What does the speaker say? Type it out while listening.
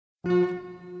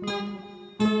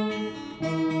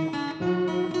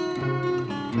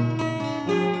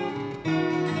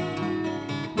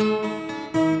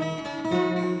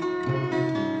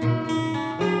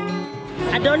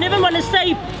don't even want to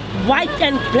say white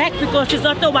and black because it's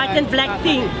not a white and black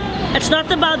thing. It's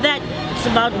not about that. It's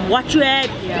about what you have.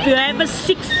 If you have a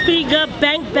 6-figure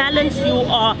bank balance, you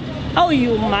are, oh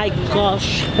you my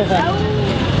gosh.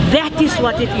 That is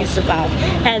what it is about.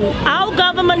 And our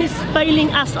government is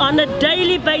failing us on a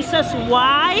daily basis.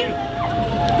 Why?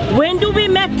 When do we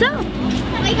matter?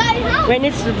 When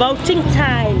it's voting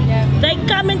time. They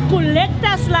come and collect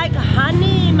us like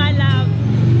honey, my love.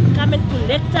 Come and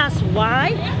collect us.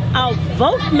 Why? Our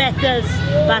vote matters,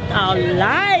 but our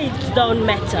lives don't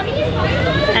matter.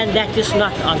 And that is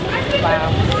not on.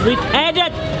 We've had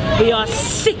it. We are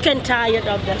sick and tired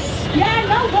of this.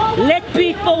 Let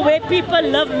people, where people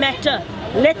live, matter.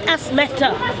 Let us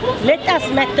matter. Let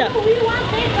us matter.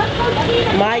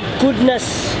 My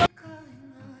goodness.